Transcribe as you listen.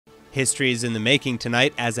History is in the making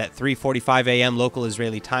tonight, as at 3:45 a.m. local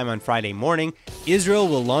Israeli time on Friday morning, Israel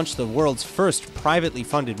will launch the world's first privately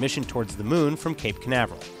funded mission towards the moon from Cape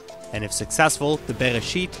Canaveral. And if successful, the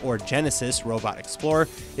Beresheet, or Genesis, robot explorer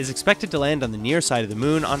is expected to land on the near side of the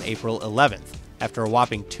moon on April 11th, after a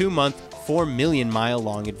whopping 2-month,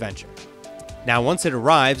 4-million-mile-long adventure. Now, once it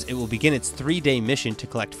arrives, it will begin its 3-day mission to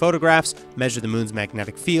collect photographs, measure the moon's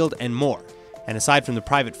magnetic field, and more. And aside from the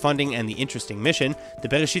private funding and the interesting mission, the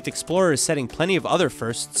Beresheet Explorer is setting plenty of other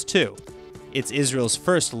firsts too. It's Israel's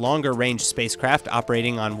first longer-range spacecraft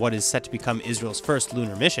operating on what is set to become Israel's first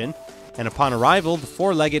lunar mission, and upon arrival, the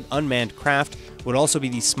 4-legged unmanned craft would also be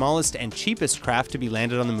the smallest and cheapest craft to be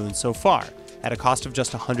landed on the moon so far, at a cost of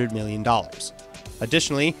just $100 million.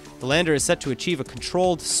 Additionally, the lander is set to achieve a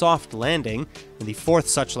controlled soft landing, and the 4th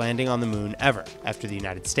such landing on the moon ever, after the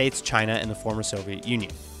United States, China, and the former Soviet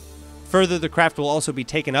Union. Further, the craft will also be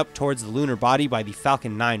taken up towards the lunar body by the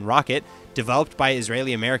Falcon 9 rocket, developed by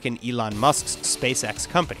Israeli-American Elon Musk's SpaceX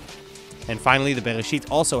company. And finally, the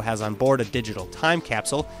Beresheet also has on board a digital time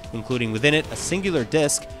capsule, including within it a singular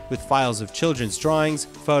disk with files of children's drawings,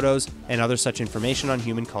 photos, and other such information on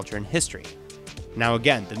human culture and history. Now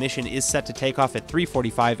again, the mission is set to take off at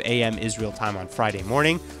 3:45 a.m. Israel time on Friday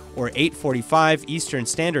morning, or 8:45 Eastern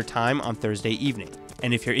Standard Time on Thursday evening.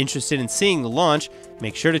 And if you're interested in seeing the launch,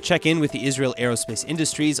 make sure to check in with the Israel Aerospace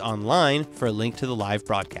Industries online for a link to the live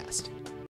broadcast.